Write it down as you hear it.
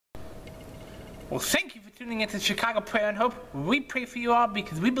Well, thank you for tuning into Chicago Prayer and Hope. We pray for you all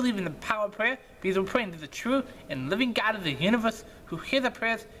because we believe in the power of prayer, because we're praying to the true and living God of the universe who hears our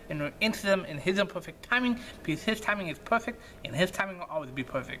prayers and answers them in His own perfect timing, because His timing is perfect and His timing will always be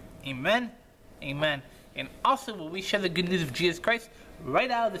perfect. Amen. Amen. And also will we share the good news of Jesus Christ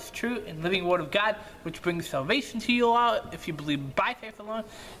right out of this true and living Word of God, which brings salvation to you all if you believe by faith alone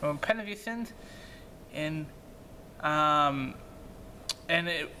and repent of your sins. And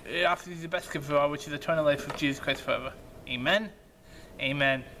it offers you the best gift of all, which is eternal life with Jesus Christ forever. Amen.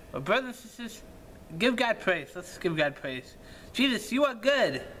 Amen. Well, brothers and sisters, give God praise. Let's give God praise. Jesus, you are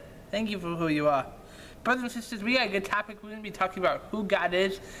good. Thank you for who you are. Brothers and sisters, we got a good topic. We're going to be talking about who God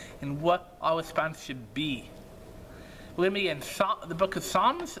is and what our response should be. We're going to be in the book of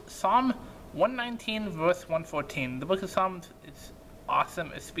Psalms, Psalm 119, verse 114. The book of Psalms is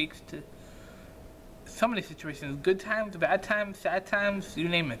awesome. It speaks to so many situations, good times, bad times, sad times, you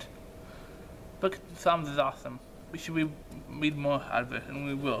name it. Book of Psalms is awesome. We should read more out of it, and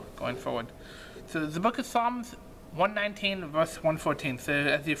we will going forward. So the book of Psalms 119 verse 114. So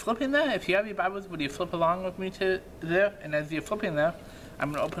as you're flipping there, if you have your Bibles, would you flip along with me to there? And as you're flipping there,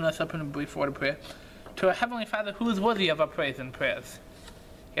 I'm going to open us up in a brief word of prayer. To our Heavenly Father, who is worthy of our praise and prayers.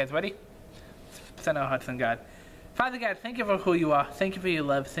 You guys ready? Let's send our hearts on God. Father God, thank you for who you are. Thank you for your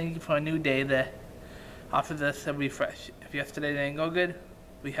love. Thank you for a new day that offers us a refresh. If yesterday didn't go good,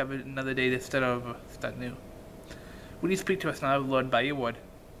 we have another day to start over, start new. Would you speak to us now, Lord, by your word?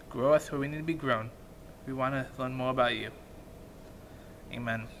 Grow us where we need to be grown. We want to learn more about you.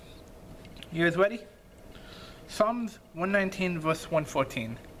 Amen. You guys ready? Psalms 119 verse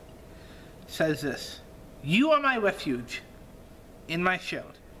 114 says this: You are my refuge in my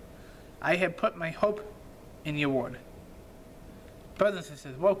shield. I have put my hope in your word. Brothers and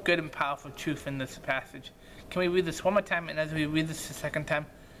sisters, what good and powerful truth in this passage. Can we read this one more time? And as we read this the second time,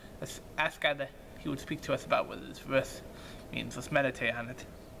 let's ask God that He would speak to us about what this verse means. Let's meditate on it.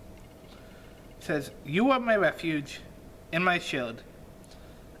 It says, You are my refuge and my shield.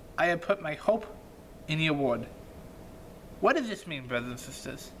 I have put my hope in your word. What does this mean, brothers and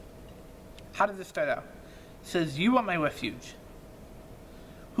sisters? How does it start out? It says, You are my refuge.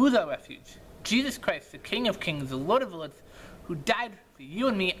 Who's our refuge? Jesus Christ, the King of Kings, the Lord of Lords, who died for you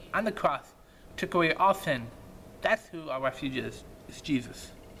and me on the cross, took away all sin. That's who our refuge is. It's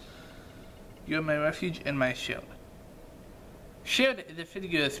Jesus. You are my refuge and my shield. Shield is a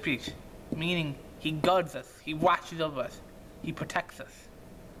figure of speech, meaning He guards us, He watches over us, He protects us.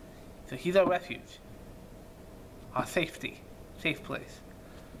 So He's our refuge, our safety, safe place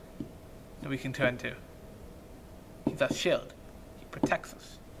that we can turn to. He's our shield. He protects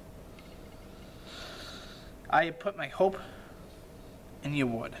us. I have put my hope in your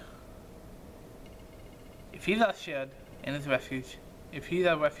word. If He's our shield and His refuge, if He's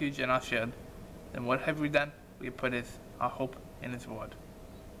our refuge and our shield, then what have we done? We have put our hope in His word.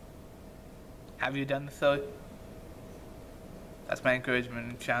 Have you done so? That's my encouragement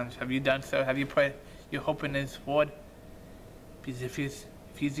and challenge. Have you done so? Have you put your hope in His word? Because if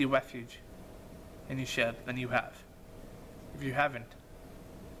He's your refuge and your shield, then you have. If you haven't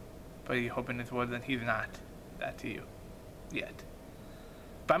put your hope in His word, then He's not that to you yet.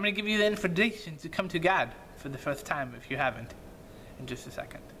 But I'm going to give you the invitation to come to God for the first time if you haven't, in just a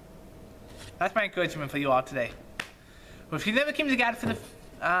second. That's my encouragement for you all today. Well, if you never came to God for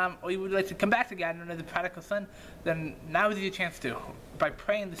or you would like to come back to God and know the prodigal son, then now is your chance to. By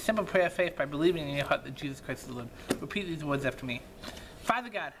praying the simple prayer of faith, by believing in your heart that Jesus Christ is the Lord. Repeat these words after me. Father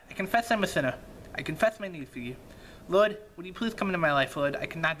God, I confess I'm a sinner. I confess my need for you. Lord, would you please come into my life, Lord? I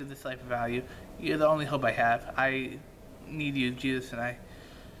cannot do this life without you. You're the only hope I have. I need you, Jesus, and I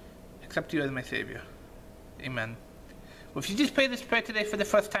accept you as my Savior. Amen. Well, if you just prayed this prayer today for the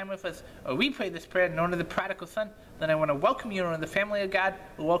first time with us, or we prayed this prayer known as the prodigal son, then I want to welcome you into the family of God,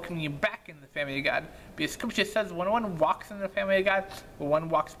 or welcome you back into the family of God. Because Scripture says when one walks in the family of God, or one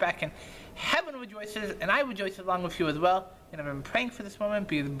walks back in, heaven rejoices, and I rejoice along with you as well. And I've been praying for this moment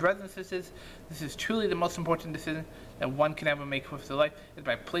because, brothers and sisters, this is truly the most important decision that one can ever make with their life, is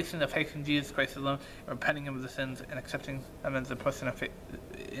by placing their faith in Jesus Christ alone, and repenting of the sins, and accepting them as the person of faith,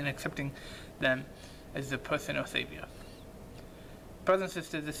 and accepting them as the person or Savior. Brothers and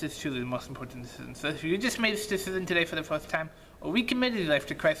sisters, this is truly the most important decision. So if you just made this decision today for the first time, or recommitted your life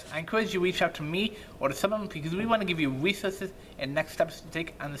to Christ, I encourage you to reach out to me or to someone, because we want to give you resources and next steps to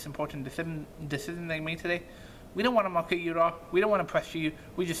take on this important decision that you made today. We don't want to mock at you at all. We don't want to pressure you.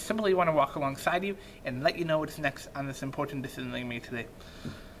 We just simply want to walk alongside you and let you know what's next on this important decision that you made today.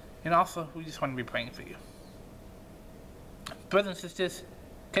 And also, we just want to be praying for you. Brothers and sisters,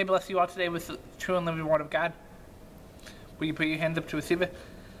 can I bless you all today with the true and living Word of God? Will you put your hands up to receive it?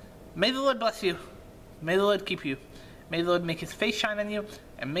 May the Lord bless you. May the Lord keep you. May the Lord make his face shine on you.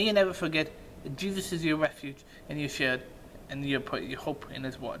 And may you never forget that Jesus is your refuge and your shield. And you put your hope in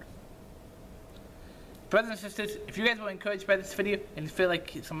his word. Brothers and sisters, if you guys were encouraged by this video and you feel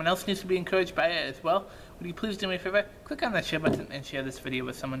like someone else needs to be encouraged by it as well, would you please do me a favor? Click on that share button and share this video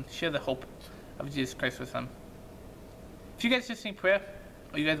with someone. Share the hope of Jesus Christ with them. If you guys just need prayer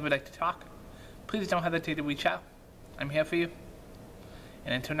or you guys would like to talk, please don't hesitate to reach out. I'm here for you.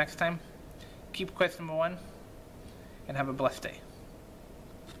 And until next time, keep Christ number one and have a blessed day.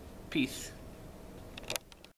 Peace.